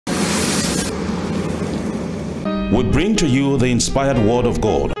We bring to you the inspired word of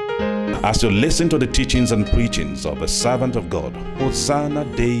God as you listen to the teachings and preachings of the servant of God, Hosanna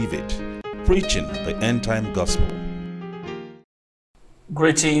David, preaching the end-time gospel.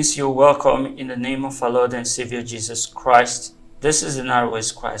 Greetings, you're welcome in the name of our Lord and Savior Jesus Christ. This is the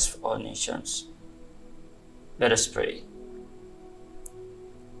Naira Christ for all nations. Let us pray.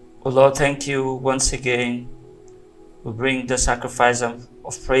 Oh Lord, thank you once again. We bring the sacrifice of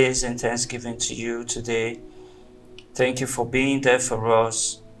praise and thanksgiving to you today. Thank you for being there for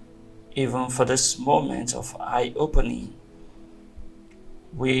us, even for this moment of eye-opening.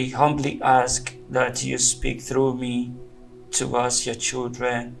 We humbly ask that you speak through me to us, your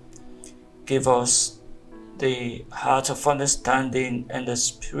children. Give us the heart of understanding and the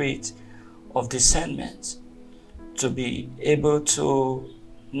spirit of discernment to be able to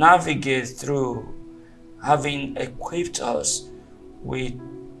navigate through, having equipped us with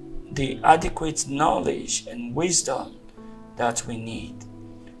the adequate knowledge and wisdom that we need.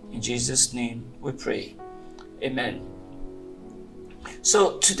 In Jesus' name we pray. Amen.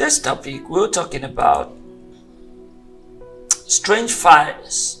 So today's topic, we're talking about strange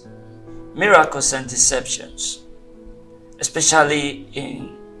fires, miracles and deceptions, especially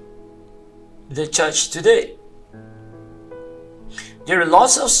in the church today. There are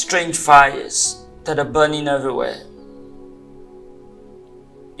lots of strange fires that are burning everywhere.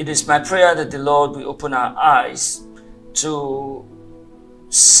 It is my prayer that the Lord will open our eyes to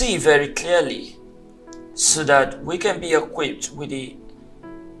see very clearly so that we can be equipped with the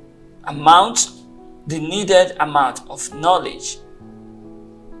needed amount of knowledge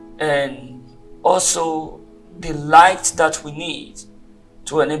and also the light that we need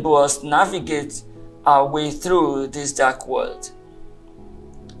to enable us to navigate our way through this dark world.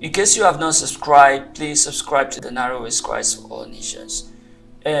 In case you have not subscribed, please subscribe to the Naira Christ for all nations.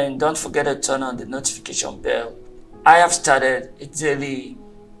 And don't forget to turn on the notification bell. I have started a daily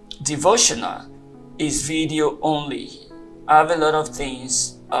devotional. It's video only. I have a lot of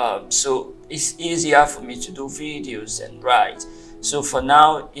things, so it's easier for me to do videos and write. So for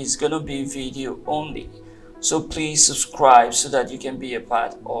now, it's going to be video only. So please subscribe so that you can be a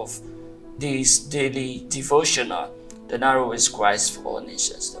part of this daily devotional, the Naira Christ for all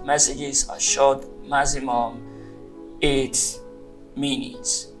nations. The messages are short, maximum 8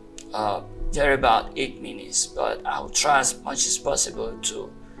 minutes. They're about 8 minutes, but I'll try as much as possible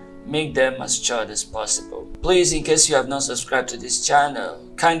to make them as short as possible. Please, in case you have not subscribed to this channel,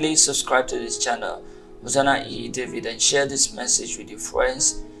 kindly subscribe to this channel, Hosanna David, and share this message with your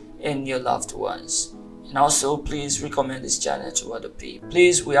friends and your loved ones. And also, please recommend this channel to other people.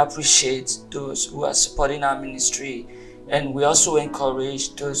 Please, we appreciate those who are supporting our ministry, and we also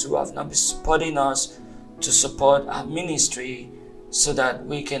encourage those who have not been supporting us to support our ministry so that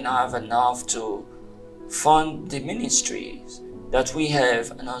we can have enough to fund the ministries that we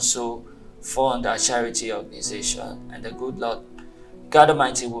have and also fund our charity organization. And the good Lord God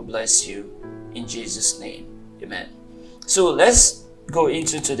Almighty will bless you in Jesus' name. Amen. So let's go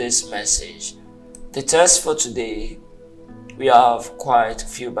into today's message. The text for today, we have quite a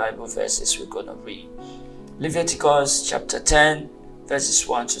few Bible verses we're going to read. Leviticus chapter 10, verses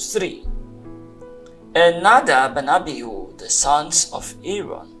 1 to 3. And Nadab and Abihu, the sons of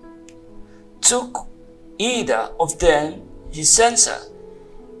Aaron, took either of them his censer,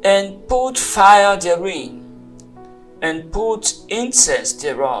 and put fire therein, and put incense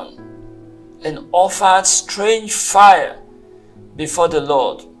thereon, and offered strange fire before the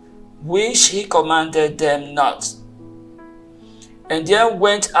Lord, which he commanded them not. And there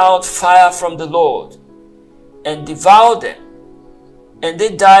went out fire from the Lord, and devoured them, and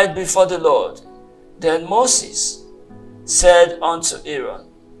they died before the Lord. Then Moses said unto Aaron,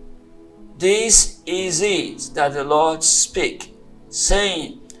 This is it that the Lord spake,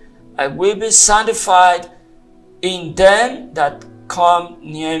 saying, I will be sanctified in them that come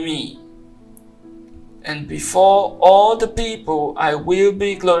near me, and before all the people I will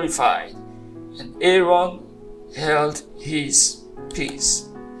be glorified. And Aaron held his peace.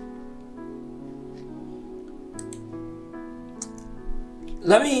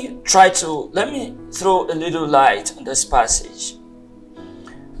 Let me throw a little light on this passage.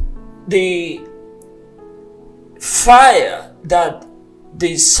 The fire that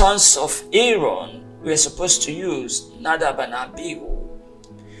the sons of Aaron were supposed to use, Nadab and Abihu,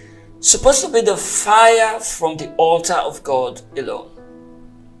 supposed to be the fire from the altar of God alone.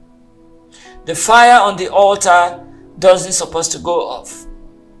 The fire on the altar doesn't supposed to go off.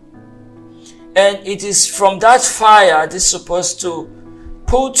 And it is from that fire they're supposed to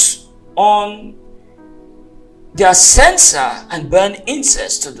put on their censer and burn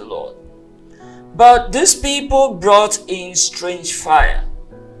incense to the Lord. But these people brought in strange fire.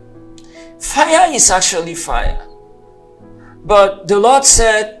 Fire is actually fire. But the Lord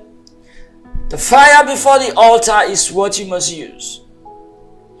said, the fire before the altar is what you must use.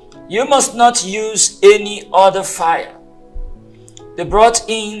 You must not use any other fire. They brought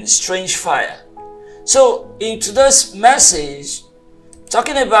in strange fire. So in today's message,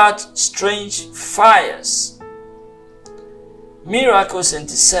 talking about strange fires, miracles and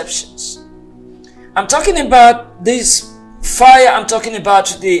deceptions. I'm talking about this fire I'm talking about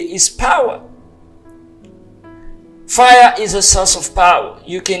today is power. Fire is a source of power.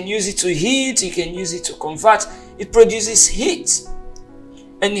 You can use it to heat, you can use it to convert. It produces heat.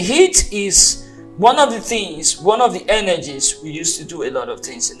 And heat is one of the things, one of the energies we use to do a lot of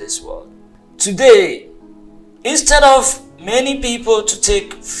things in this world. Today, instead of many people to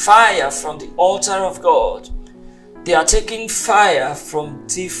take fire from the altar of God, they are taking fire from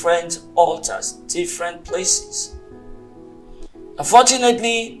different altars, different places.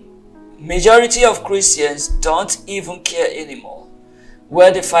 Unfortunately, majority of Christians don't even care anymore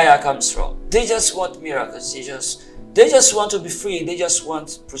where the fire comes from. They just want miracles. They just want to be free. They just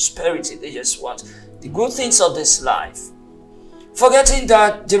want prosperity. They just want the good things of this life, forgetting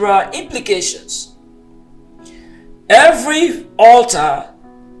that there are implications. Every altar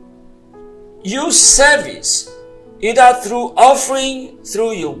you service, either through offering,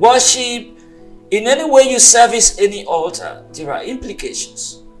 through your worship, in any way you service any altar, there are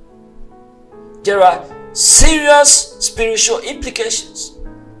implications. There are serious spiritual implications.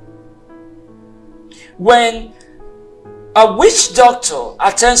 When a witch doctor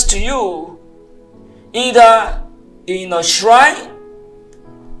attends to you, either in a shrine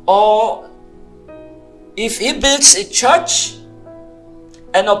or if he builds a church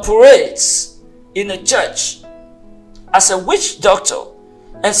and operates in a church as a witch doctor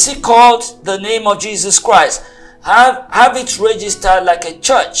and she called the name of Jesus Christ, have it registered like a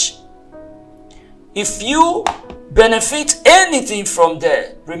church. If you benefit anything from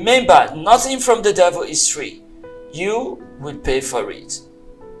there, remember, nothing from the devil is free. You will pay for it.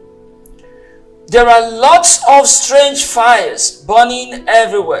 There are lots of strange fires burning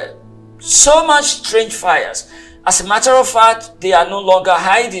everywhere. So much strange fires. As a matter of fact, they are no longer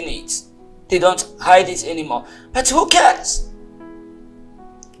hiding it. They don't hide it anymore. But who cares?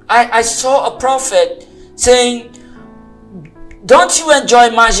 I saw a prophet saying, don't you enjoy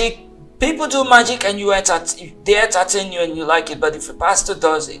magic? People do magic and they entertain you and you like it. But if a pastor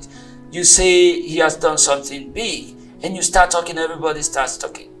does it, you say he has done something big. And you start talking, everybody starts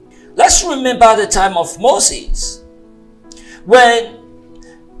talking. Let's remember the time of Moses. When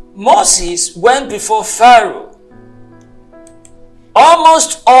Moses went before Pharaoh,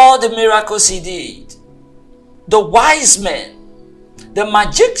 almost all the miracles he did, the wise men, the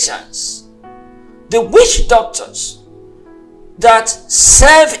magicians, the witch doctors that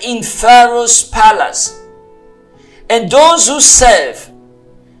serve in Pharaoh's palace, and those who serve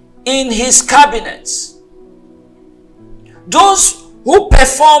in his cabinets, those who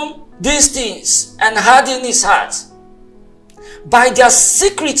perform these things and harden his heart, by their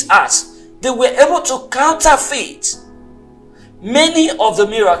secret arts, they were able to counterfeit many of the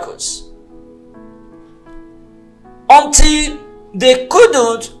miracles until they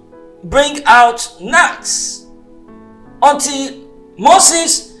couldn't bring out gnats. Until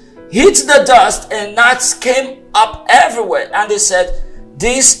Moses hit the dust and gnats came up everywhere, and they said,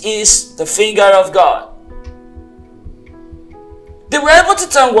 this is the finger of God. They were able to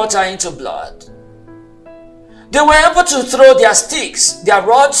turn water into blood. They were able to throw their sticks, their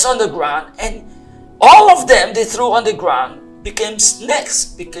rods on the ground, and all of them they threw on the ground became snakes,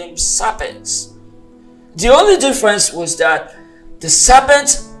 became serpents. The only difference was that the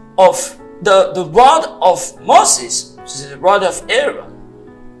serpent of the rod of Moses, which is the rod of Aaron,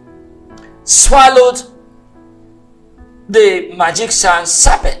 swallowed the magician's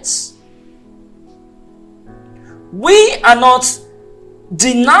serpents. We are not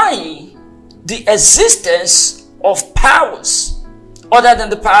denying the existence of powers other than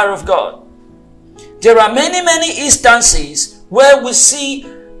the power of God. There are many instances where we see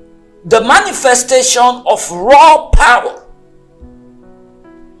the manifestation of raw power.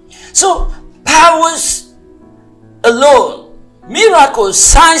 So powers alone, miracles,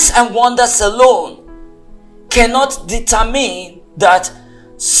 signs and wonders alone cannot determine that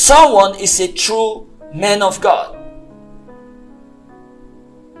someone is a true man of God.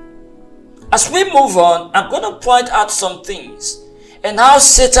 As we move on, I'm going to point out some things and how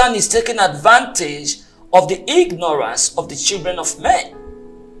Satan is taking advantage of the ignorance of the children of men.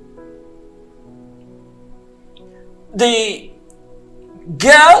 The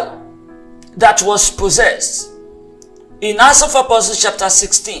girl that was possessed in Acts of Apostles chapter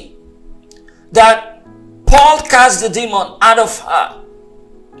 16, that Paul cast the demon out of her.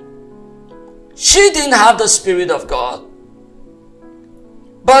 She didn't have the Spirit of God,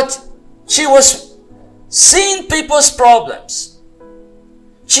 but she was seeing people's problems.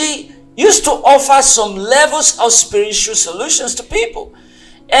 She used to offer some levels of spiritual solutions to people.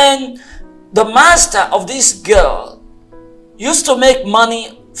 And the master of this girl used to make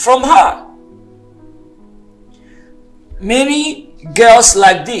money from her. Many girls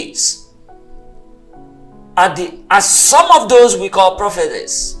like this are some of those we call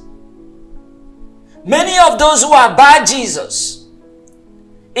prophetess. Many of those who are by Jesus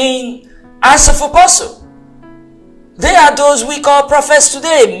in Acts of Apostles, they are those we call prophets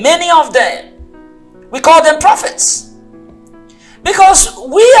today. Many of them, we call them prophets. Because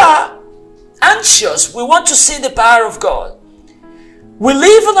we are anxious. We want to see the power of God. We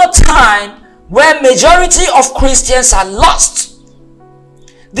live in a time where majority of Christians are lost.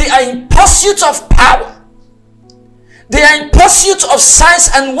 They are in pursuit of power. They are in pursuit of signs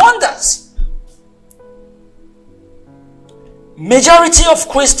and wonders. Majority of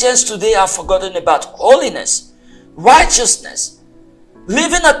Christians today have forgotten about holiness, righteousness,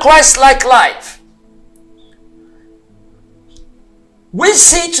 living a Christ-like life. We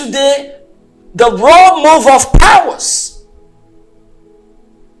see today the raw move of powers.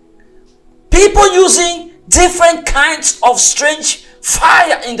 People using different kinds of strange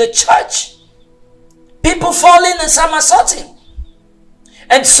fire in the church. People falling and somersaulting.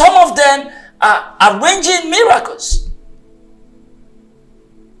 And some of them are arranging miracles.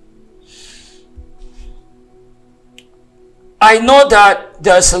 I know that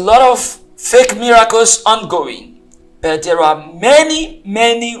there's a lot of fake miracles ongoing, but there are many,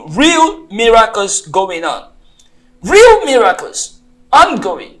 many real miracles going on. Real miracles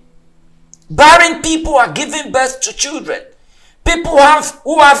ongoing. Barren people are giving birth to children. People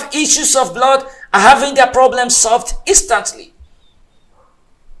who have issues of blood are having their problems solved instantly.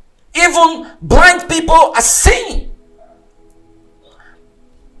 Even blind people are seeing.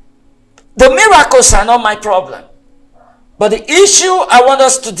 The miracles are not my problem. But the issue I want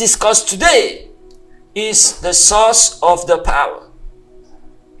us to discuss today is the source of the power.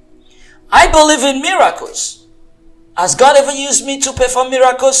 I believe in miracles. Has God ever used me to perform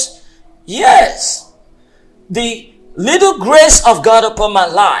miracles? Yes. The little grace of God upon my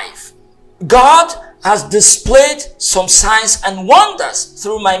life, God has displayed some signs and wonders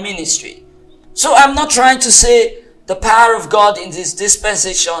through my ministry. So I'm not trying to say the power of God in this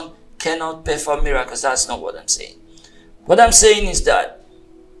dispensation cannot perform miracles. That's not what I'm saying. What I'm saying is that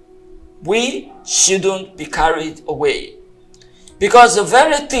we shouldn't be carried away, because the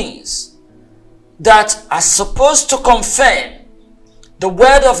very things that are supposed to confirm the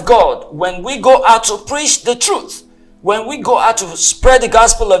word of God when we go out to preach the truth, when we go out to spread the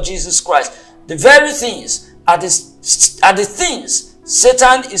gospel of Jesus Christ, the very things are the things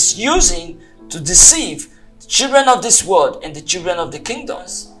Satan is using to deceive the children of this world and the children of the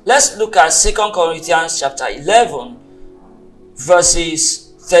kingdoms. Let's look at 2 Corinthians chapter 11,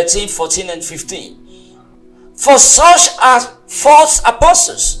 verses 13, 14, and 15. For such are false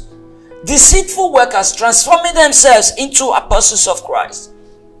apostles, deceitful workers, transforming themselves into apostles of Christ.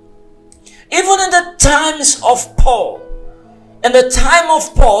 Even in the times of Paul,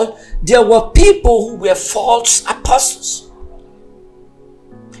 there were people who were false apostles.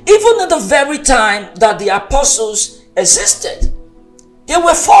 Even in the very time that the apostles existed, there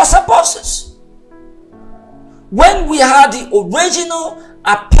were false apostles. When we had the original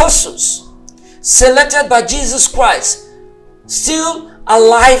apostles selected by Jesus Christ still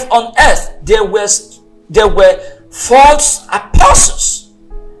alive on earth, there were false apostles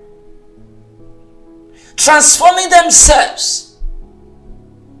transforming themselves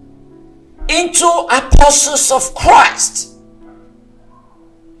into apostles of Christ.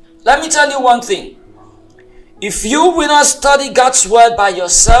 Let me tell you one thing. If you will not study God's word by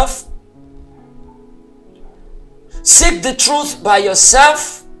yourself, seek the truth by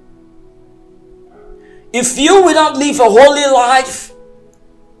yourself, if you will not live a holy life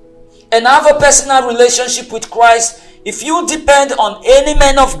and have a personal relationship with Christ, if you depend on any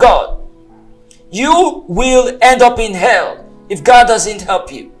man of God, you will end up in hell if God doesn't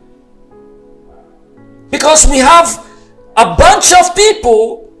help you. Because we have a bunch of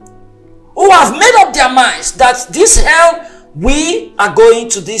people who have made up their minds that this hell, we are going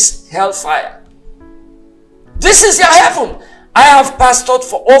to this hellfire. This is their heaven. I have pastored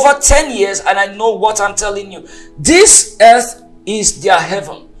for over 10 years and I know what I'm telling you. This earth is their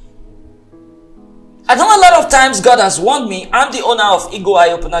heaven. I know a lot of times God has warned me. I'm the owner of Ego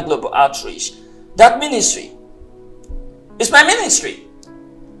Eye Opener Global Outreach. That ministry is my ministry.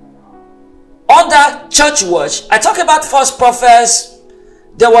 Under Church Watch, I talk about false prophets.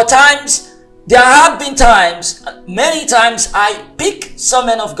 There have been times, many times, I pick some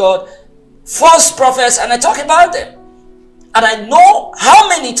men of God, false prophets, and I talk about them. And I know how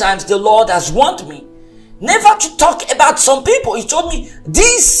many times the Lord has warned me never to talk about some people. He told me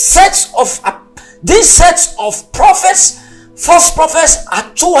these sets of prophets, false prophets,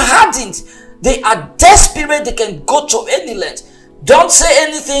 are too hardened. They are desperate. They can go to any length. Don't say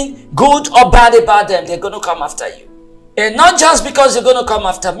anything good or bad about them. They're going to come after you. And not just because they're going to come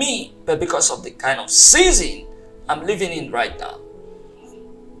after me, but because of the kind of season I'm living in right now.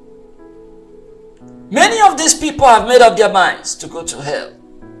 Many of these people have made up their minds to go to hell.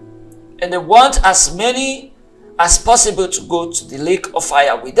 And they want as many as possible to go to the lake of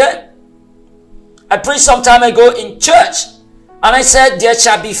fire with them. I preached some time ago in church, and I said there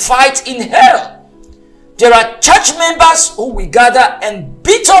shall be fight in hell. There are church members who will gather and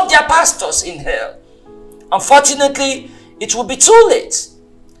beat up their pastors in hell. Unfortunately, it will be too late.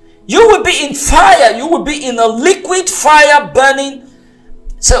 You will be in fire. You will be in a liquid fire burning.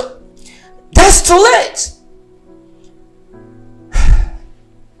 So, that's too late.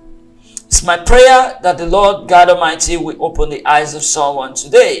 It's my prayer that the Lord God Almighty will open the eyes of someone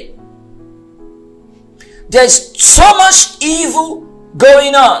today. There's so much evil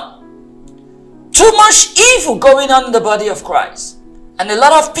going on. Too much evil going on in the body of Christ. And a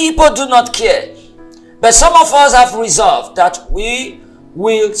lot of people do not care. But some of us have resolved that we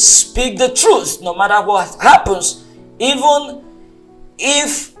will speak the truth no matter what happens. Even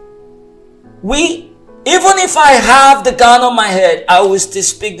if I have the gun on my head, I will still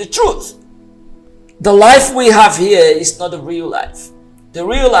speak the truth. The life we have here is not the real life. The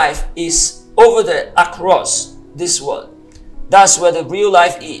real life is over there across this world. That's where the real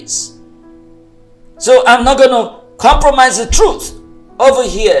life is. So I'm not going to compromise the truth over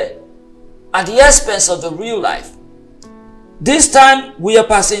here at the expense of the real life. This time we are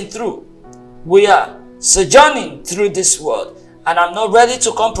passing through. We are sojourning through this world. And I'm not ready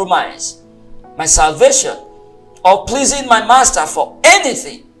to compromise my salvation or pleasing my master for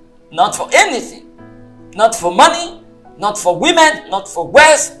anything. Not for anything. Not for money. Not for women. Not for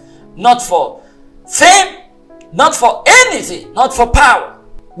wealth. Not for fame. Not for anything. Not for power.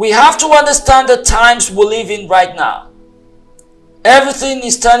 We have to understand the times we live in right now. Everything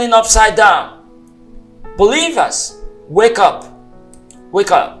is turning upside down. Believers, wake up.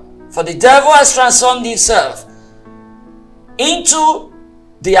 Wake up. For the devil has transformed himself into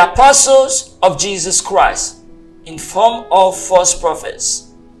the apostles of Jesus Christ in form of false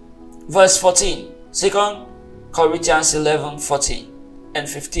prophets. Verse 14. 2 Corinthians 11, 14 and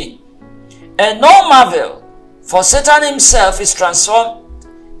 15. And no marvel, for Satan himself is transformed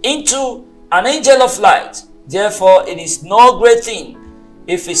into an angel of light. Therefore, it is no great thing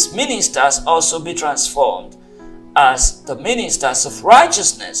if his ministers also be transformed as the ministers of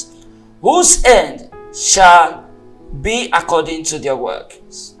righteousness, whose end shall be according to their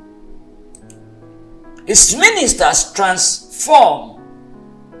works. His ministers transform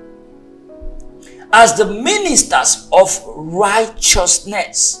as the ministers of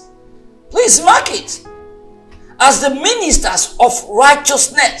righteousness. Please mark it. As the ministers of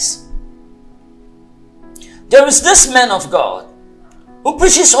righteousness. There is this man of God who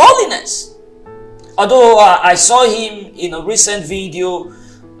preaches holiness. Although I saw him in a recent video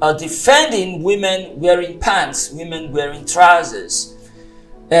defending women wearing pants, women wearing trousers.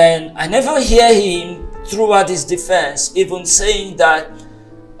 And I never hear him throughout his defense even saying that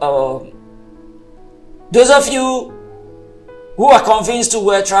those of you who are convinced to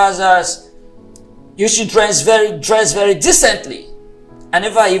wear trousers, you should dress very decently. I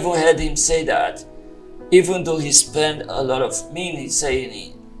never even heard him say that, even though he spent a lot of minutes saying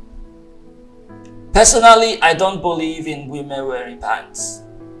it. Personally, I don't believe in women wearing pants.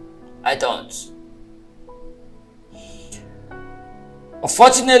 I don't.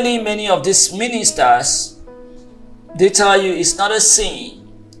 Unfortunately, many of these ministers, they tell you it's not a sin.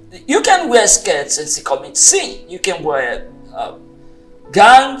 You can wear skirts and still commit sin. You can wear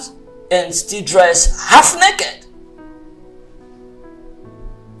gowns and still dress half naked.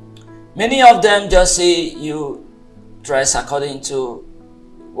 Many of them just say you dress according to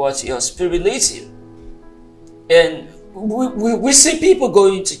what your spirit leads you. And we see people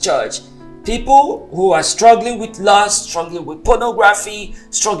going to church. People who are struggling with lust, struggling with pornography,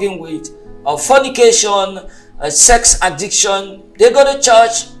 struggling with fornication, sex addiction. They go to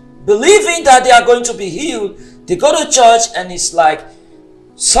church believing that they are going to be healed. They go to church and it's like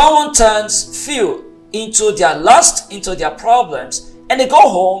someone turns fuel into their lust, into their problems, and they go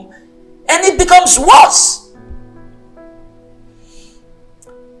home and it becomes worse.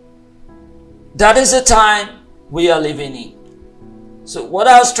 That is the time we are living in. So what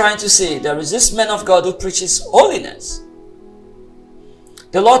I was trying to say, there is this man of God who preaches holiness.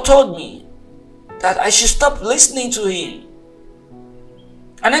 The Lord told me that I should stop listening to him.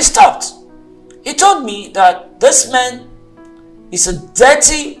 And I stopped. He told me that this man is a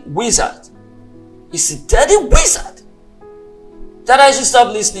dirty wizard. He's a dirty wizard. That I should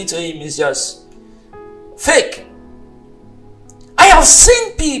stop listening to him is just fake. I have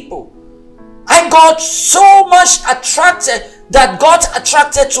seen people. I got so much attracted, that got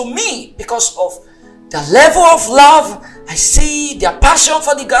attracted to me because of the level of love. I see their passion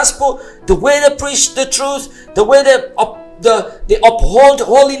for the gospel, the way they preach the truth, the way they uphold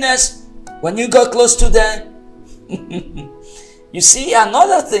holiness. When you go close to them, you see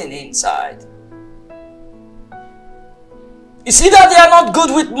another thing inside. You see that they are not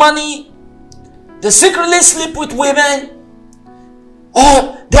good with money, they secretly sleep with women,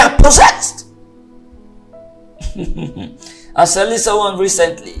 or they are possessed. I was telling someone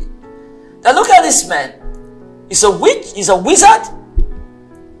recently that look at this man. He's a witch, he's a wizard.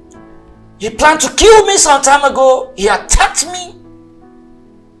 He planned to kill me some time ago. He attacked me.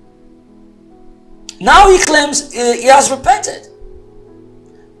 Now he claims he has repented.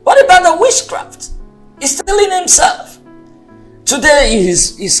 What about the witchcraft? He's stealing himself. Today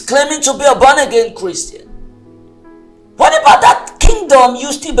he's claiming to be a born-again Christian. What about that kingdom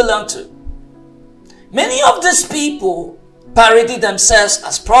you still belong to? Many of these people parody themselves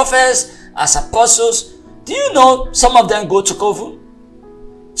as prophets, as apostles. Do you know some of them go to Kovu?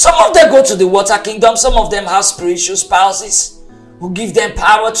 Some of them go to the water kingdom. Some of them have spiritual spouses who give them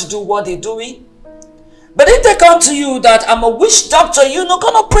power to do what they're doing. But if they come to you that I'm a witch doctor, you're not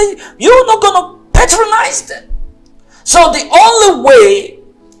gonna pray, you're not gonna patronize them. So the only way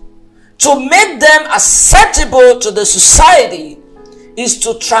to make them acceptable to the society is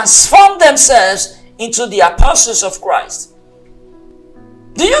to transform themselves into the apostles of Christ.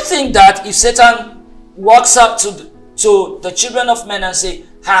 Do you think that if Satan walks up to the children of men and say,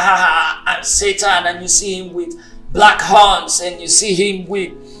 ha ha ha, I'm Satan, and you see him with black horns and you see him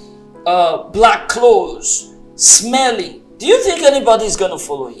with black clothes, smelling, do you think anybody is going to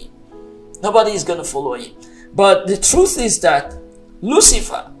follow him? Nobody is going to follow him. But the truth is that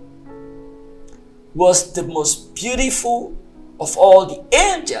Lucifer was the most beautiful of all the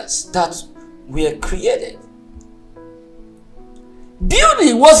angels that were created.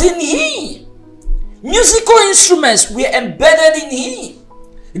 Beauty was in him. Musical instruments were embedded in him.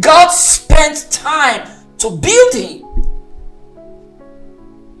 God spent time to build him.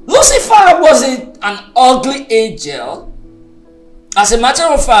 Lucifer wasn't an ugly angel. As a matter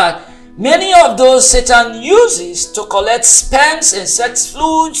of fact, many of those Satan uses to collect sperms and sex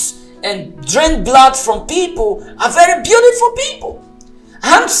fluids and drain blood from people are very beautiful people.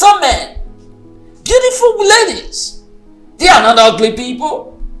 Handsome men, beautiful ladies. They are not ugly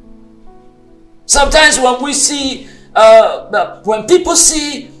people. Sometimes when we see, when people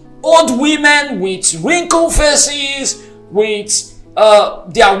see old women with wrinkled faces, with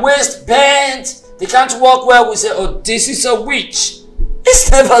their waist bent, they can't walk well, we say, oh, this is a witch.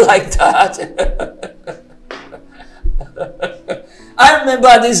 It's never like that. I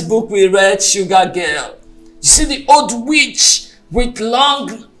remember this book we read, Sugar Girl. You see the old witch with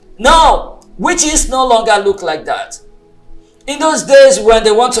long... No, witches no longer look like that. In those days when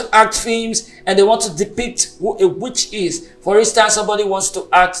they want to act films and they want to depict who a witch is, for instance, somebody wants to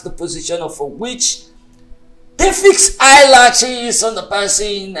act the position of a witch, they fix eyelashes on the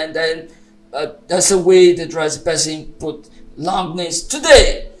person and then that's a way they dress the person, put long nails.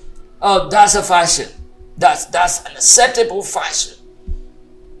 Today, oh, that's a fashion. That's an acceptable fashion.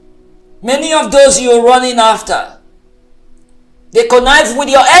 Many of those you're running after, they connive with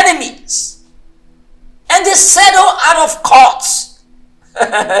your enemies and they settle out of courts.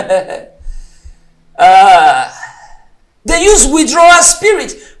 They use withdrawal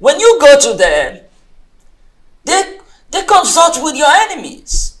spirit. When you go to them, they consult with your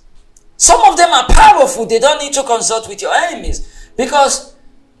enemies. Some of them are powerful. They don't need to consult with your enemies because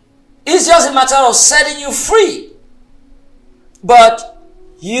it's just a matter of setting you free. But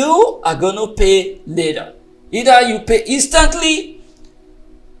you are going to pay later. Either you pay instantly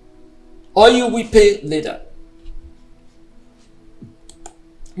or you will pay later.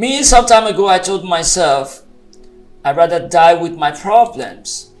 Me, some time ago, I told myself, I'd rather die with my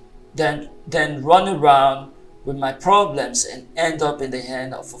problems than run around with my problems and end up in the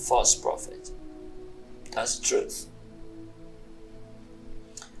hand of a false prophet. That's the truth.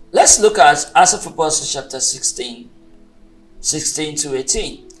 Let's look at Acts of Apostles chapter 16 to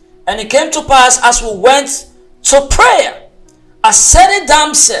 18. And it came to pass as we went to prayer, a certain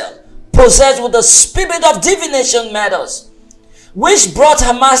damsel possessed with the spirit of divination met us, which brought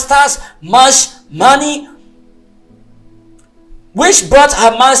her masters much money,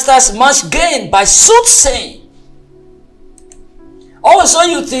 gain by soothsaying. Also,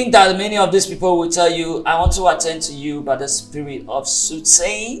 you think that many of these people will tell you, I want to attend to you by the spirit of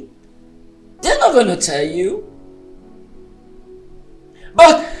soothsaying? They're not going to tell you.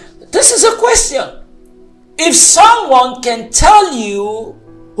 But this is a question. If someone can tell you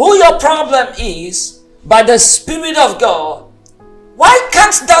who your problem is by the Spirit of God, why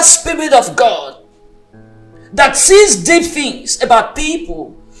can't that Spirit of God that sees deep things about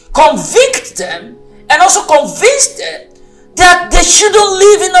people convict them and also convince them that they shouldn't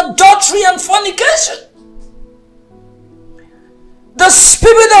live in adultery and fornication? The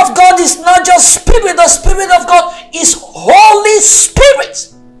Spirit of God is not just Spirit. The Spirit of God is Holy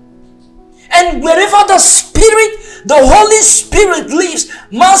Spirit. And wherever the Holy Spirit lives,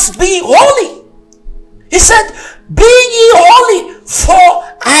 must be holy. He said, be ye holy, for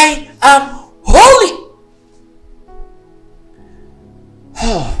I am holy.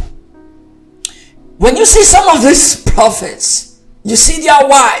 When you see some of these prophets, you see their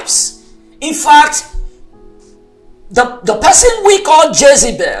wives. In fact, the person we call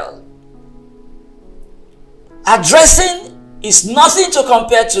Jezebel, addressing is nothing to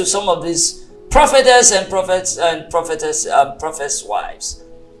compare to some of these prophetess and prophets' wives.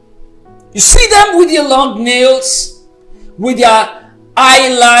 You see them with their long nails, with their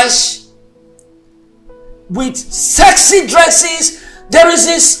eyelash, with sexy dresses. There is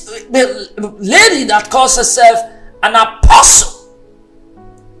this lady that calls herself an apostle.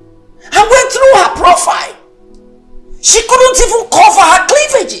 I went through her profile. She couldn't even cover her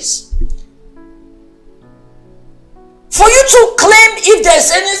cleavages. For you to claim if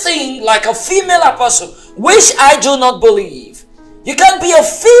there's anything like a female apostle, which I do not believe, you can be a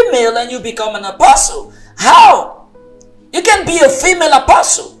female and you become an apostle. How? You can be a female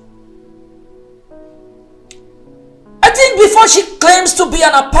apostle. I think before she claims to be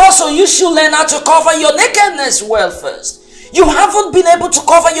an apostle, you should learn how to cover your nakedness well first. You haven't been able to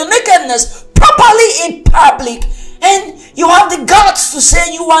cover your nakedness properly in public, and you have the guts to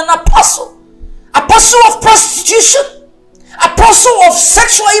say you are an apostle. Apostle of prostitution, apostle of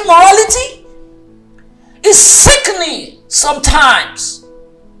sexual immorality. Is sickening sometimes.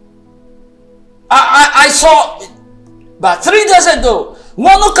 I saw about 3 days ago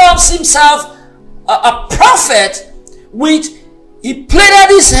one who calls himself a prophet, he plaited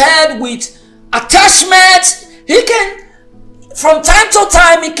his head with attachments. He can, from time to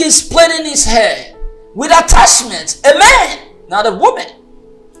time, he keeps plaiting his hair with attachments. A man, not a woman.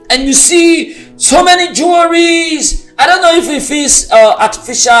 And you see so many jewelries. I don't know if it's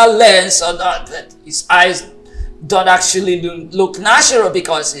artificial lens or not, but his eyes don't actually look natural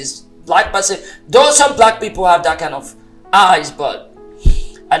because he's black person. Though some black people have that kind of eyes, but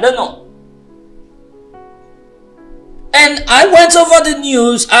I don't know. And I went over the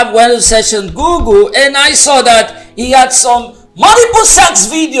news, I went to search on Google, and I saw that he had some multiple sex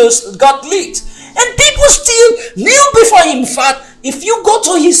videos got leaked. And people still kneel before him. In fact, if you go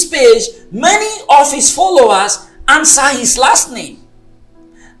to his page, many of his followers answer his last name.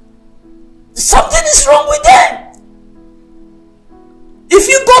 Something is wrong with them. If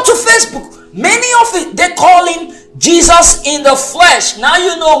you go to Facebook, many of it, they call him Jesus in the flesh. Now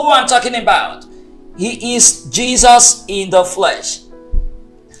you know who I'm talking about. He is Jesus in the flesh.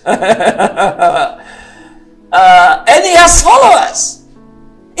 And he has followers.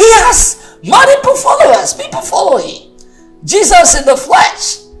 He has multiple followers. People follow him. Jesus in the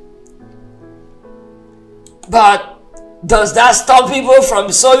flesh. But does that stop people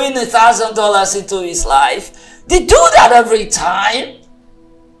from sowing $1,000 into his life? They do that every time.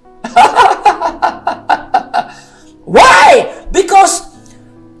 Why? Because,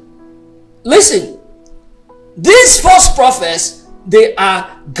 listen, these false prophets, they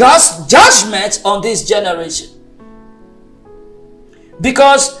are God's judgment on this generation.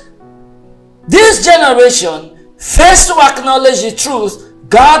 Because this generation fails to acknowledge the truth,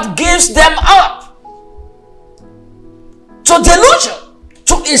 God gives them up to delusion,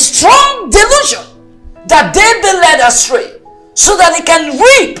 to a strong delusion that they be led astray, so that they can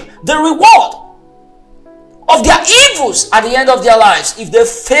reap the reward of their evils at the end of their lives if they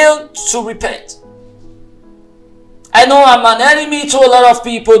fail to repent. I know I'm an enemy to a lot of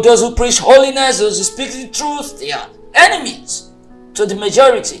people. Those who preach holiness, those who speak the truth, they are enemies to the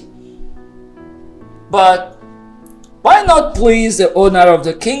majority. But Why not please the owner of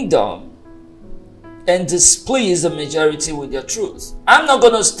the kingdom and displease the majority with your truth? I'm not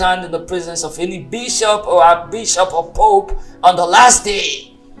going to stand in the presence of any bishop or archbishop or pope on the last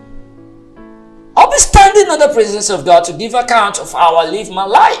day. I'll be standing in the presence of God to give account of how I live my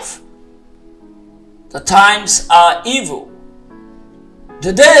life. The times are evil.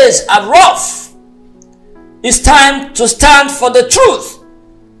 The days are rough. It's time to stand for the truth,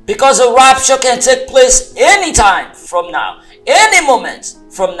 because the rapture can take place anytime from now, any moment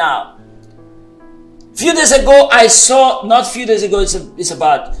from now. A few days ago, I saw, not a few days ago, it's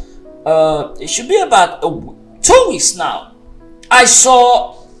about, it should be about 2 weeks now. I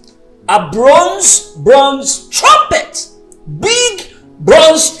saw a bronze trumpet, big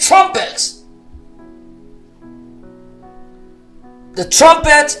bronze trumpet. The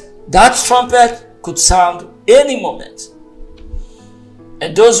trumpet, that trumpet could sound any moment.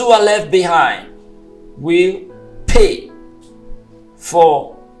 And those who are left behind will pay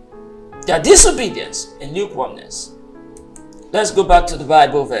for their disobedience and lukewarmness. Let's go back to the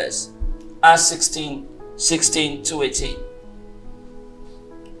Bible verse, Acts 16 to 18.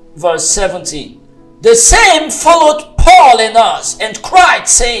 Verse 17. The same followed Paul and us and cried,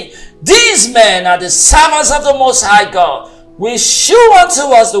 saying, These men are the servants of the Most High God, which shew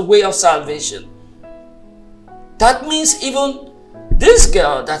unto us the way of salvation. That means even this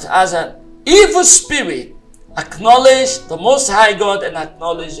girl that has an evil spirit acknowledge the Most High God and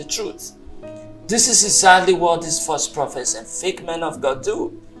acknowledge the truth. This is exactly what these false prophets and fake men of God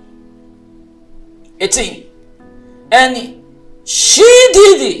do. 18. And she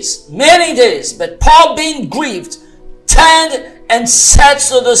did this many days, but Paul, being grieved, turned and said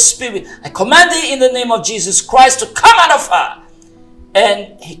to the spirit, I command thee in the name of Jesus Christ to come out of her.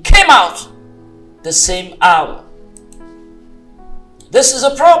 And he came out the same hour. This is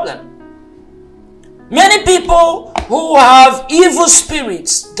a problem. Many people who have evil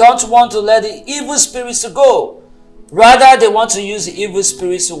spirits don't want to let the evil spirits to go. Rather, they want to use the evil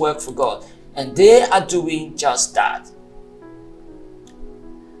spirits to work for God. And they are doing just that.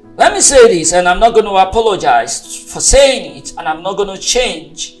 Let me say this, and I'm not going to apologize for saying it, and I'm not going to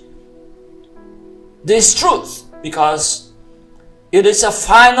change this truth, because it is a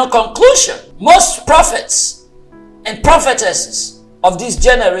final conclusion. Most prophets and prophetesses of these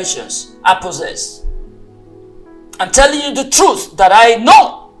generations are possessed. I'm telling you the truth that I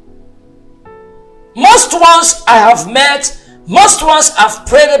know. Most ones I have met, most ones I've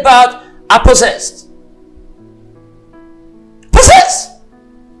prayed about are possessed. Possessed.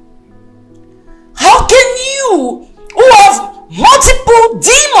 How can you, who have multiple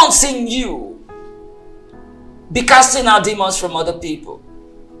demons in you, be casting out demons from other people?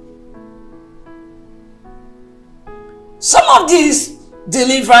 Some of these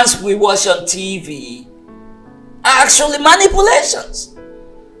deliverance we watch on TV are actually manipulations.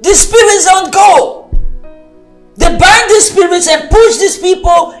 The spirits don't go. They bind the spirits and push these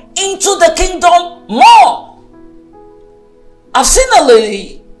people into the kingdom more. I've seen a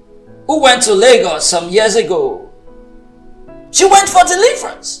lady who went to Lagos some years ago. She went for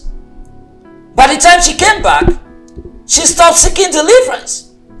deliverance. By the time she came back, she stopped seeking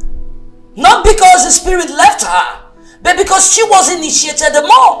deliverance. Not because the spirit left her, but because she was initiated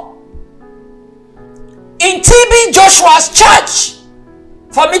more. In TB Joshua's church,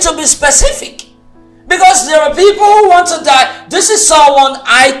 for me to be specific, because there are people who want to die. This is someone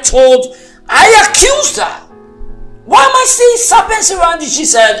I accused her. Why am I seeing serpents around you? She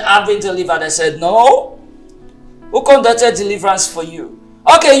said, I've been delivered. I said, no. Who conducted deliverance for you?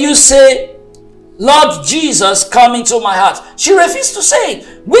 Okay, you say, Lord Jesus, come into my heart. She refused to say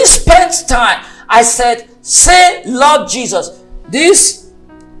it. We spent time. I said, say Lord Jesus. This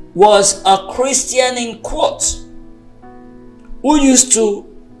was a Christian in quotes who used to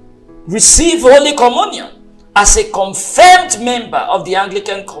receive Holy Communion as a confirmed member of the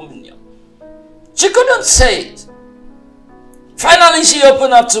Anglican Communion. She couldn't say it. Finally, she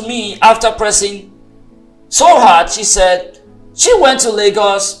opened up to me after pressing so hard. She said she went to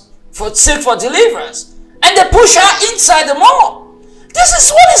Lagos to seek for deliverance, and they push her inside the mall. This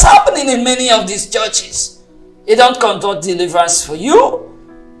is what is happening in many of these churches. They don't conduct deliverance for you.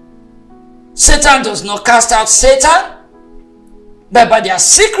 Satan does not cast out Satan, but by their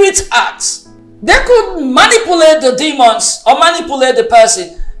secret acts, they could manipulate the demons or manipulate the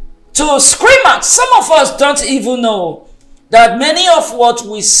person to scream out. Some of us don't even know that many of what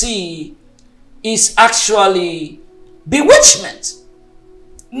we see is actually bewitchment,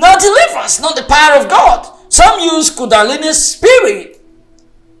 not deliverance, not the power of God. Some use Kundalini spirit.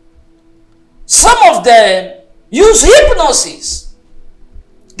 Some of them use hypnosis.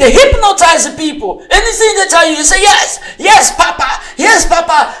 They hypnotize the people. Anything they tell you, you say, yes, yes, Papa, yes,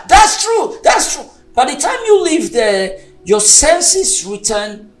 Papa, that's true, that's true. By the time you leave there, your senses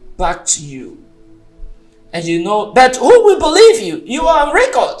return back to you. And you know, but who will believe you? You are on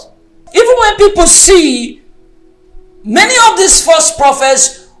record. Even when people see many of these false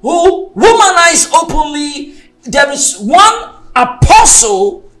prophets who womanize openly, there is one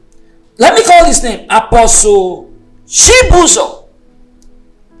apostle, let me call his name, Apostle Chibuzo,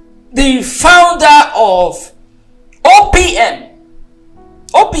 the founder of OPM.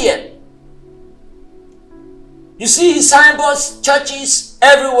 OPM. You see his signboards, churches,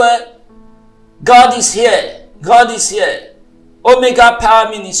 everywhere. God is here. God is here. Omega Power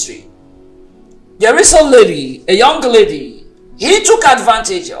Ministry. There is a lady, a young lady, he took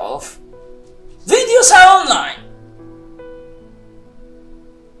advantage of. Videos are online.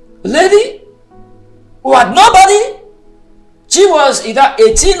 A lady who had nobody. She was either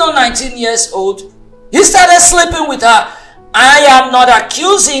 18 or 19 years old. He started sleeping with her. I am not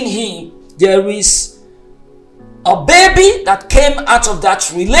accusing him. There is a baby that came out of that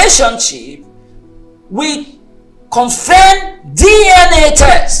relationship with confirmed DNA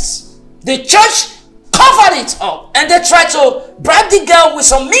tests. The church covered it up and they tried to bribe the girl with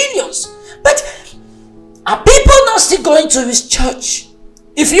some millions. But are people not still going to his church?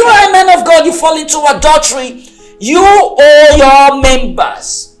 If you are a man of God, you fall into adultery, you owe your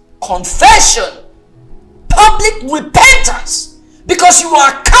members confession, public repentance, because you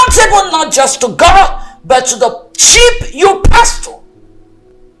are accountable not just to God, but to the sheep you pastor.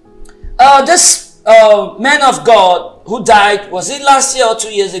 This man of God who died, was it last year or 2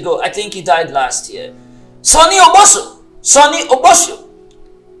 years ago? I think he died last year. Sonny Obosu.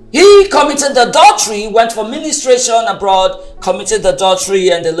 He committed adultery, went for ministration abroad, committed adultery,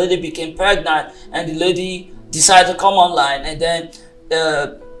 and the lady became pregnant, and the lady decided to come online. And then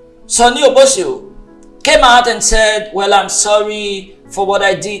Sonny Obosu came out and said, well, I'm sorry for what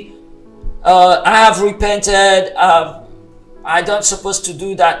I did. I have repented. I don't supposed to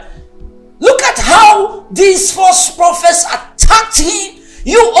do that. Look at how these false prophets attacked him.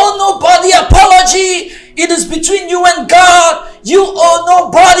 You owe nobody apology. It is between you and God. You owe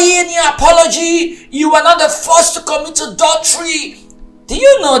nobody any apology. You are not the first to commit adultery. Do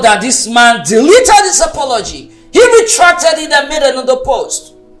you know that this man deleted his apology? He retracted it and made another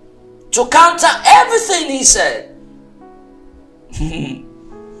post to counter everything he said.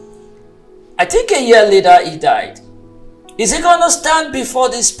 I think a year later he died. Is he going to stand before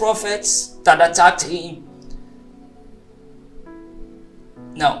these prophets that attacked him?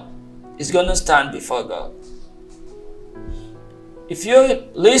 No. He's going to stand before God. If you're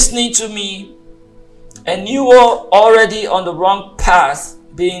listening to me and you are already on the wrong path,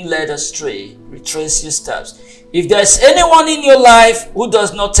 being led astray, retrace your steps. If there's anyone in your life who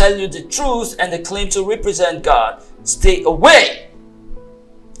does not tell you the truth and they claim to represent God, stay away.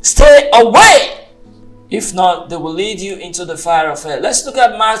 Stay away. If not, they will lead you into the fire of hell. Let's look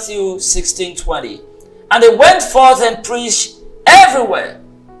at Matthew 16:20. And they went forth and preached everywhere,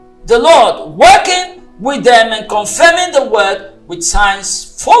 the Lord working with them and confirming the word with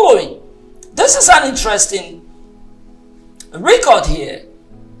signs following. This is an interesting record here.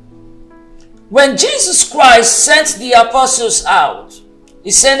 When Jesus Christ sent the apostles out,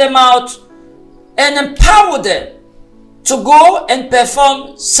 he sent them out and empowered them to go and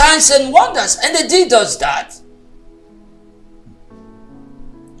perform signs and wonders. And they did just that.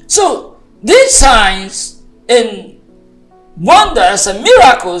 So, these signs and wonders and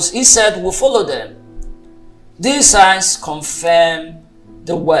miracles, he said, will follow them. These signs confirm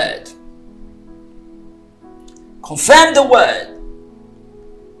the word. Confirm the word.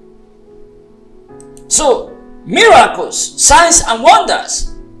 So, miracles, signs and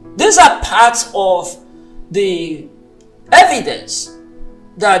wonders, these are parts of the evidence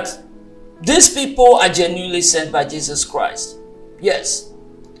that these people are genuinely sent by Jesus Christ. Yes.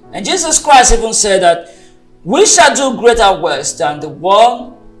 And Jesus Christ even said that we shall do greater works than the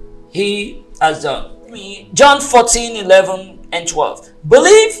one he has done. John 14:11 and 12.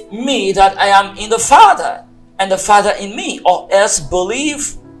 Believe me that I am in the Father and the Father in me, or else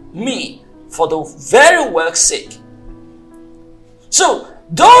believe me for the very work's sake. So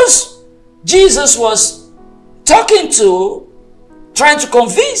those Jesus was talking to, trying to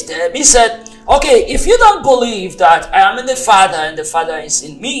convince them, he said, okay, if you don't believe that I am in the Father and the Father is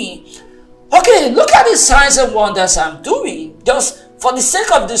in me, okay, look at the signs and wonders I'm doing. Just for the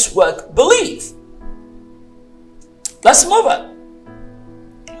sake of this work, believe. Let's move on.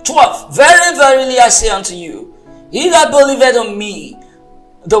 12. Very verily I say unto you, he that believeth on me,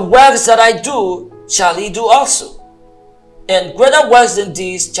 the works that I do, shall he do also. and greater works than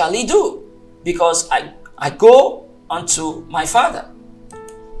these shall he do, because I go unto my Father.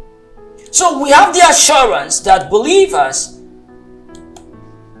 So we have the assurance that believers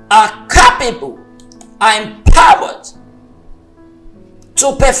are capable, are empowered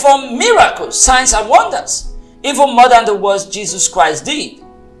to perform miracles, signs and wonders, even more than the works Jesus Christ did.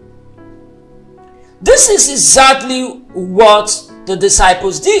 This is exactly what the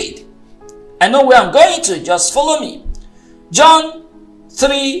disciples did. I know where I'm going to, just follow me. John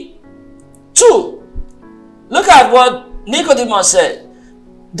 3:2. Look at what Nicodemus said.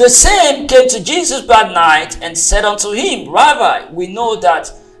 The same came to Jesus by night and said unto him, Rabbi, we know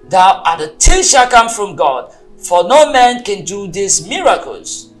that thou art a teacher come from God, for no man can do these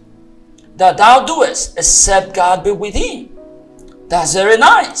miracles that thou doest, except God be with him. That's very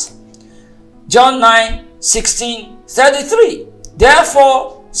nice. John 9:16-33.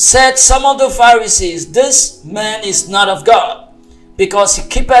 Therefore said some of the Pharisees, this man is not of God, because he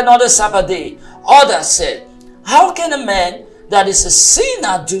keepeth not the Sabbath day. Others said, how can a man that is a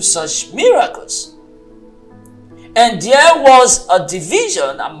sinner do such miracles? And there was a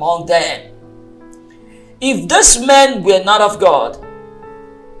division among them. If this man were not of God,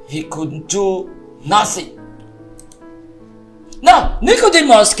 he could do nothing. Now,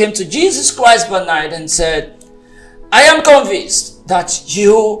 Nicodemus came to Jesus Christ by night and said, I am convinced that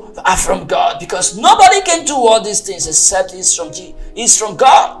you are from God, because nobody can do all these things except he's from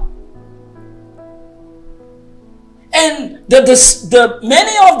God. And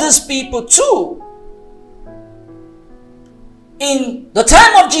many of these people too, in the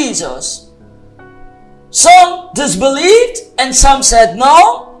time of Jesus, some disbelieved and some said,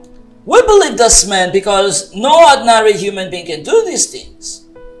 no, we believe this man because no ordinary human being can do these things.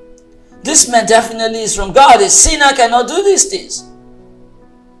 This man definitely is from God. A sinner cannot do these things.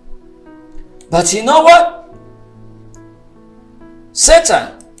 But you know what?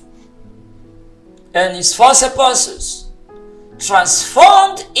 Satan and his false apostles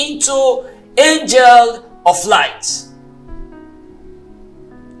transformed into angel of light.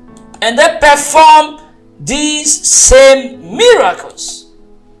 And they perform these same miracles.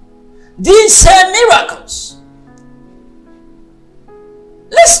 These same miracles.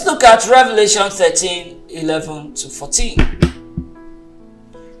 Let's look at Revelation 13:11-14.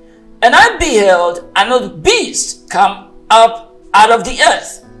 And I beheld another beast come up out of the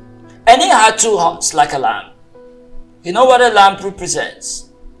earth, and he had two horns like a lamb. You know what a lamb represents?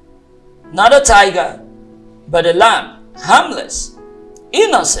 Not a tiger, but a lamb, harmless,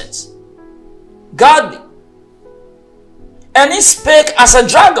 innocent, godly. And he spake as a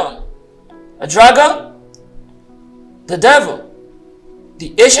dragon. A dragon, the devil,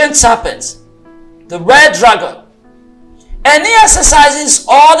 the ancient serpent, the red dragon. And he exercises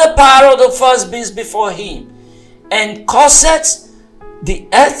all the power of the first beast before him, and causeth the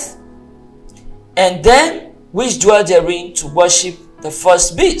earth and them which dwell therein to worship the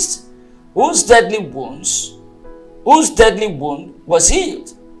first beast, whose deadly wound was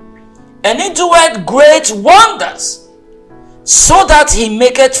healed. And he doeth great wonders, so that he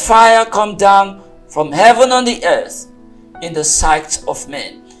maketh fire come down from heaven on the earth in the sight of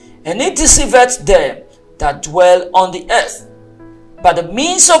men. And he deceiveth them that dwell on the earth by the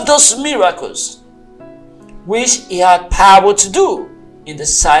means of those miracles which he had power to do in the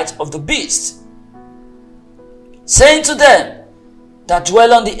sight of the beast, saying to them that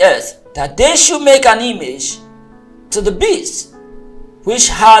dwell on the earth that they should make an image to the beast which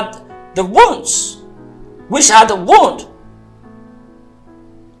had the wound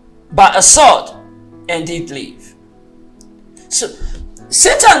by a sword, and did live. So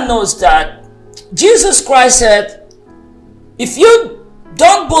Satan knows that Jesus Christ said, if you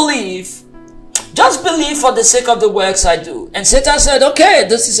don't believe, just believe for the sake of the works I do. And Satan said, okay,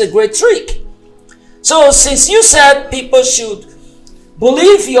 this is a great trick. So since you said people should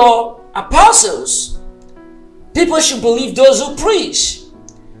believe your apostles, people should believe those who preach.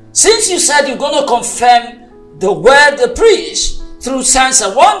 Since you said you're going to confirm the word they preach through signs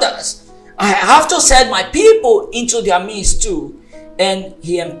and wonders, I have to send my people into their midst too. And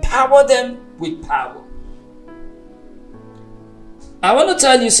he empowered them with power. I want to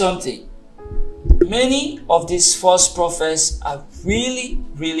tell you something. Many of these false prophets are really,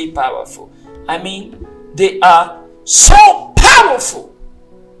 really powerful. I mean, they are so powerful.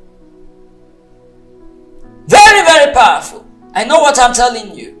 Very, very powerful. I know what I'm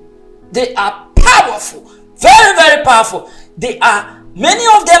telling you. They are powerful. Very, very powerful. Many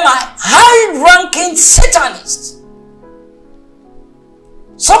of them are high-ranking Satanists.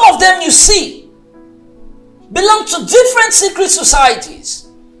 Some of them, you see, belong to different secret societies.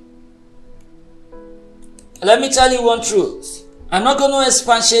 Let me tell you one truth. I'm not going to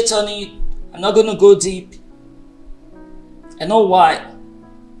expatiate on it. I'm not going to go deep. I know why.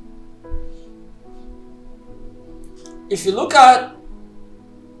 If you look at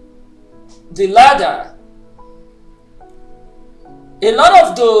the ladder, a lot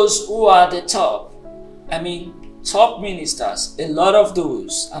of those who are at the top, top ministers, a lot of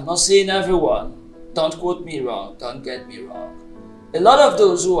those, I'm not saying everyone, don't quote me wrong, don't get me wrong. A lot of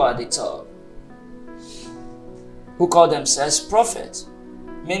those who are at the top, who call themselves prophets,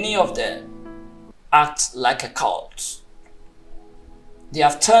 many of them act like a cult. They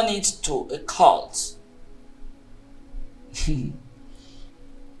have turned it to a cult.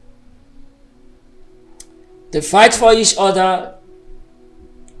 They fight for each other.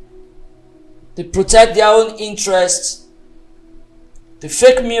 They protect their own interests. They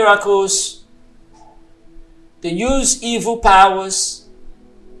fake miracles. They use evil powers.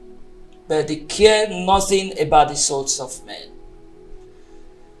 But they care nothing about the souls of men.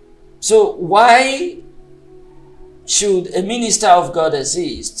 So why should a minister of God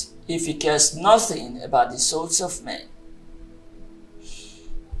exist if he cares nothing about the souls of men?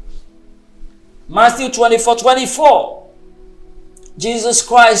 Matthew 24:24. Jesus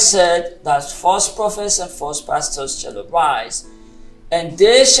Christ said that false prophets and false pastors shall arise, and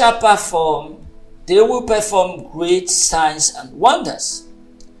they will perform great signs and wonders.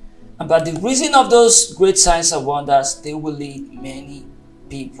 And by the reason of those great signs and wonders, they will lead many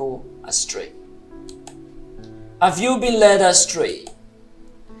people astray. Have you been led astray?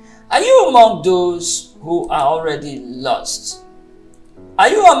 Are you among those who are already lost? Are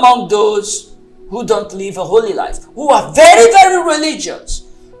you among those who don't live a holy life, who are very, very religious,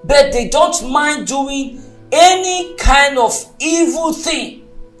 but they don't mind doing any kind of evil thing?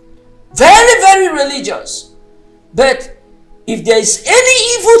 Very, very religious. But if there is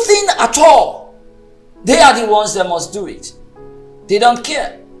any evil thing at all, they are the ones that must do it. They don't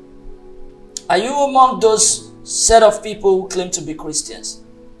care. Are you among those set of people who claim to be Christians?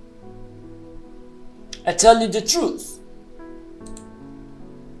 I tell you the truth.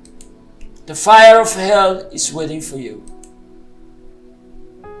 The fire of hell is waiting for you.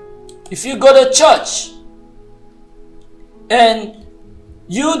 If you go to church and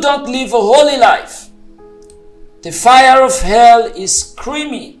you don't live a holy life, the fire of hell is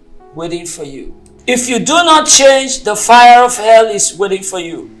screaming, waiting for you. If you do not change, the fire of hell is waiting for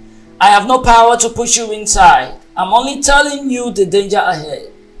you. I have no power to push you inside. I'm only telling you the danger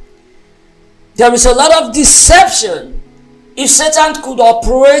ahead. There is a lot of deception. If Satan could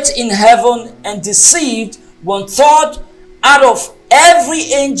operate in heaven and deceived 1/3 out of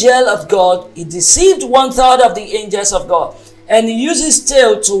every angel of God, he deceived 1/3 of the angels of God. And he used his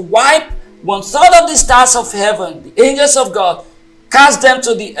tail to wipe 1/3 of the stars of heaven, the angels of God, cast them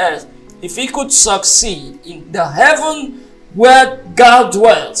to the earth. If he could succeed in the heaven where God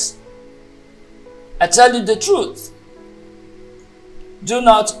dwells, I tell you the truth, do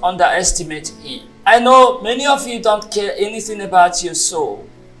not underestimate him. I know many of you don't care anything about your soul,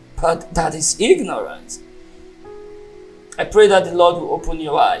 but that is ignorance. I pray that the Lord will open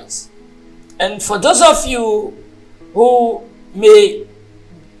your eyes. And for those of you who may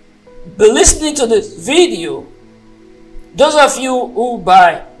be listening to this video, those of you who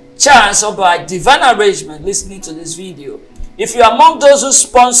by chance or by divine arrangement listening to this video, if you are among those who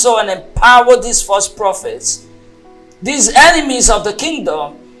sponsor and empower these false prophets, these enemies of the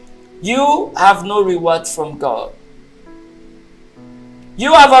kingdom, you have no reward from God.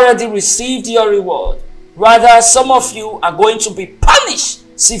 You have already received your reward. Rather, some of you are going to be punished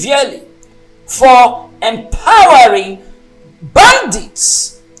severely for empowering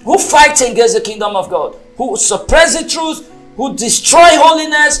bandits who fight against the kingdom of God, who suppress the truth, who destroy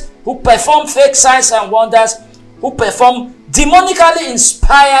holiness, who perform fake signs and wonders, who perform demonically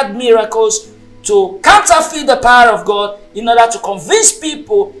inspired miracles to counterfeit the power of God in order to convince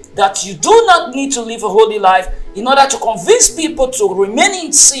people that you do not need to live a holy life, in order to convince people to remain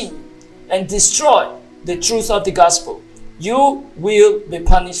in sin and destroy the truth of the gospel. You will be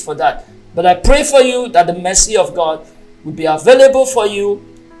punished for that. But I pray for you that the mercy of God will be available for you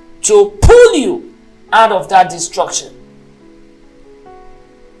to pull you out of that destruction.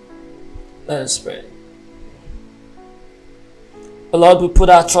 Let us pray. Lord, we put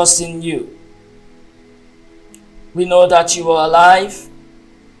our trust in you. We know that you are alive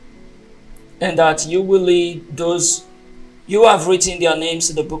and that you will lead those you have written their names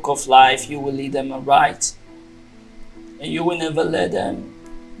in the book of life. You will lead them aright, and you will never let them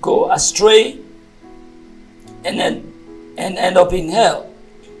go astray and end up in hell.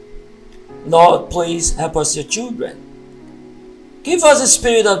 Lord, please help us, your children. Give us a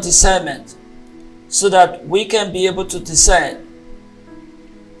spirit of discernment so that we can be able to discern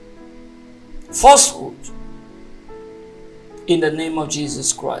falsehood in the name of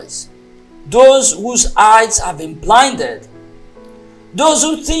Jesus Christ. Those whose eyes have been blinded, those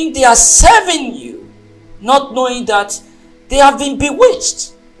who think they are serving you, not knowing that they have been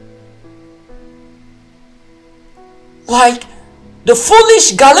bewitched. Like the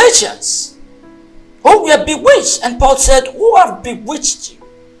foolish Galatians who were bewitched, and Paul said, who have bewitched you,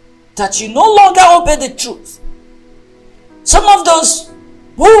 that you no longer obey the truth? Some of those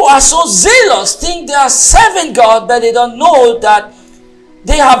who are so zealous think they are serving God, but they don't know that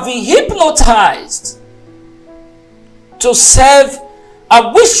they have been hypnotized to serve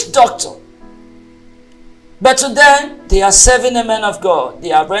a witch doctor. But to them, they are serving the man of God.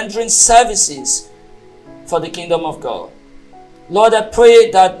 They are rendering services for the kingdom of God. Lord, I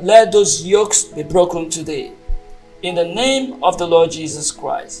pray that let those yokes be broken today, in the name of the Lord Jesus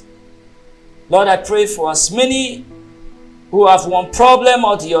Christ. Lord, I pray for as many who have one problem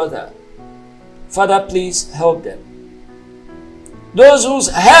or the other. Father, please help them. Those whose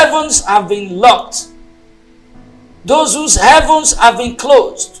heavens have been locked, those whose heavens have been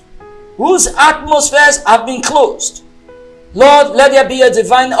closed, whose atmospheres have been closed, Lord, let there be a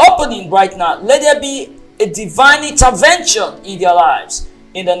divine opening right now. Let there be a divine intervention in their lives,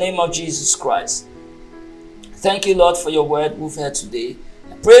 in the name of Jesus Christ. Thank you, Lord, for your word we've heard today.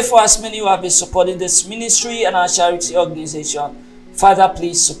 I pray for as many who have been supporting this ministry and our charity organization. Father,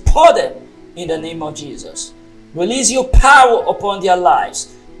 please support them in the name of Jesus. Release your power upon their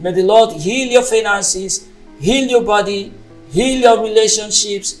lives. May the Lord heal your finances, heal your body, heal your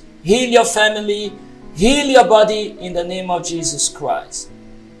relationships, heal your family, heal your body in the name of Jesus Christ.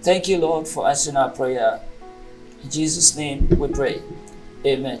 Thank you, Lord, for answering our prayer. In Jesus' name we pray.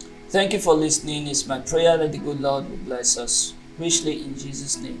 Amen. Thank you for listening. It's my prayer that the good Lord will bless us richly in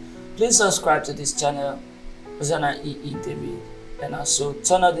Jesus' name. Please subscribe to this channel, Hosanna David, and also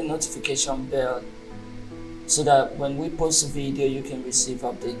turn on the notification bell so that when we post a video, you can receive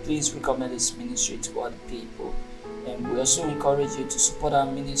update. Please recommend this ministry to other people. And we also encourage you to support our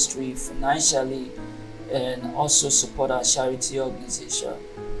ministry financially and also support our charity organization,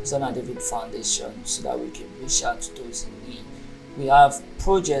 Hosanna David Foundation, so that we can reach out to those in need. We have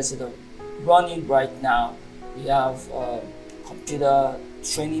projects that are running right now. We have computer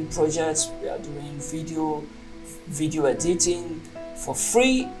training projects. We are doing video editing for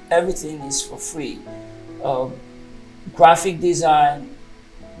free. Everything is for free. Graphic design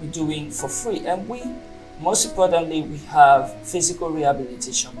we're doing for free, and most importantly, we have physical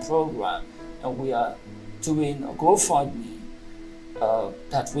rehabilitation program, and we are doing a GoFundMe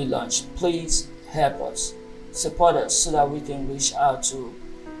that we launched. Please help us, support us, so that we can reach out to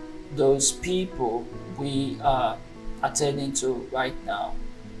those people we are attending to right now.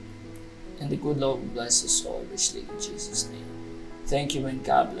 And the good Lord will bless us all richly in Jesus' name. Thank you, and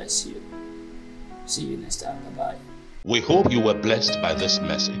God bless you. See you next time. Bye-bye. We hope you were blessed by this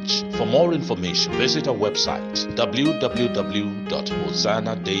message. For more information, visit our website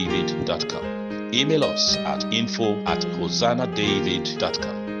www.hosannadavid.com. Email us at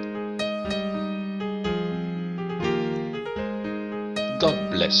info@hosannadavid.com.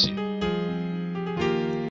 God bless you.